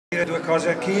Dire due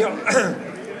cose anch'io.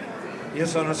 Io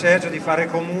sono Sergio di Fare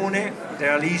Comune,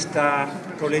 della lista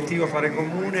collettivo Fare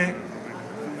Comune,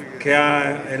 che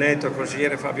ha eletto il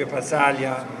consigliere Fabio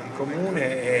Pazzaglia in comune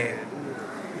e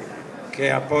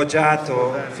che ha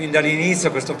appoggiato fin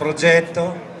dall'inizio questo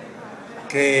progetto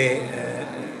che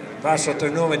va sotto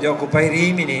il nome di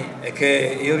OccupyRimini e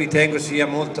che io ritengo sia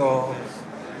molto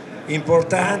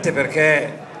importante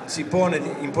perché si pone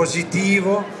in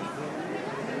positivo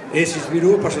e si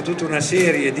sviluppa su tutta una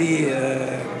serie di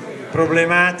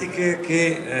problematiche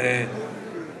che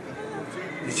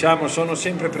diciamo sono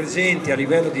sempre presenti a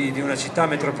livello di una città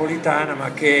metropolitana,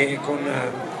 ma che con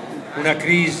una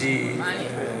crisi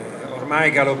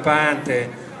ormai galoppante,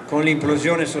 con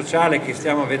l'implosione sociale che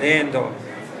stiamo vedendo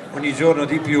ogni giorno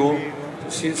di più,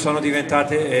 sono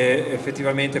diventate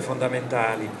effettivamente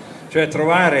fondamentali. Cioè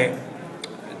trovare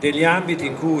degli ambiti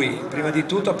in cui, prima di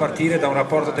tutto, a partire da un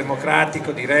rapporto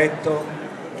democratico diretto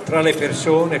tra le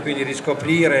persone, quindi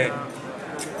riscoprire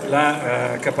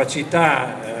la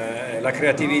capacità, la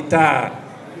creatività,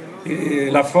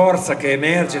 la forza che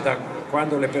emerge da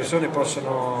quando le persone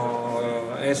possono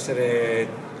essere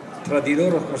tra di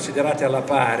loro considerate alla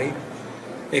pari,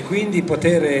 e quindi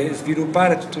poter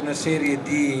sviluppare tutta una serie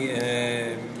di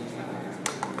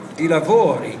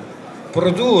lavori,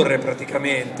 produrre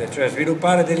praticamente, cioè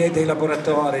sviluppare dei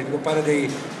laboratori, sviluppare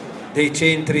dei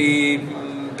centri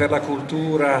per la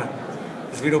cultura,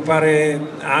 sviluppare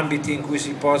ambiti in cui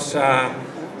si possa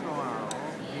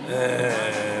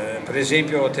per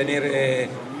esempio tenere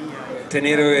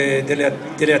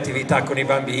delle attività con i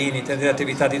bambini, delle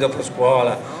attività di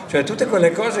doposcuola, cioè tutte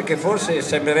quelle cose che forse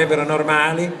sembrerebbero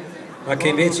normali, ma che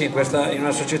invece in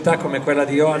una società come quella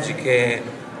di oggi,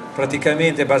 che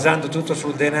praticamente basando tutto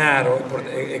sul denaro,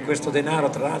 e questo denaro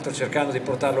tra l'altro cercando di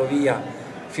portarlo via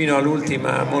fino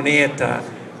all'ultima moneta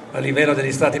a livello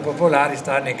degli stati popolari,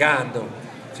 sta negando.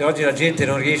 Cioè, oggi la gente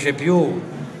non riesce più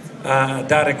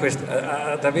ad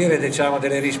avere, diciamo,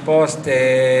 delle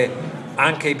risposte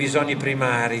anche ai bisogni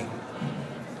primari,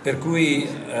 per cui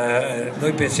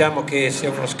noi pensiamo che sia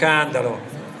uno scandalo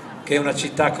che una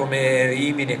città come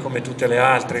Rimini e come tutte le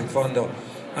altre in fondo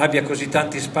abbia così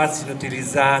tanti spazi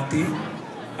inutilizzati,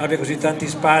 abbia così tanti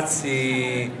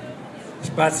spazi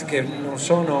che non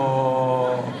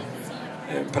sono,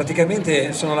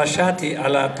 praticamente sono lasciati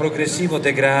al progressivo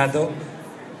degrado,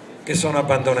 che sono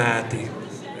abbandonati.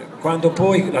 Quando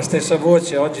poi la stessa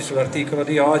voce oggi sull'articolo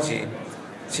di oggi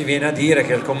ci viene a dire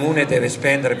che il comune deve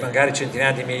spendere magari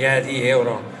centinaia di migliaia di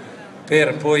euro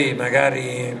per poi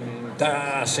magari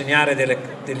assegnare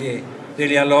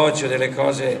degli alloggi o delle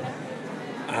cose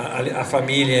a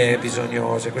famiglie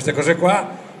bisognose. Queste cose qua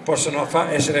possono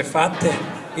essere fatte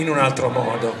in un altro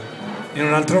modo,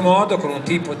 con un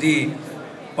tipo di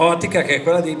ottica che è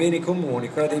quella dei beni comuni,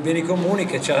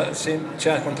 che ci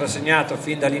ha contrassegnato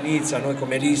fin dall'inizio a noi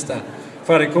come lista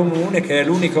Fare Comune, che è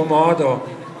l'unico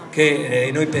modo che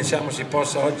noi pensiamo si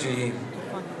possa oggi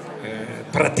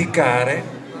praticare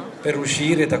per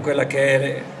uscire da quella che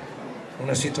è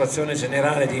una situazione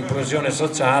generale di implosione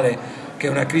sociale, che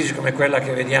una crisi come quella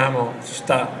che vediamo si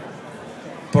sta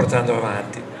portando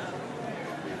avanti.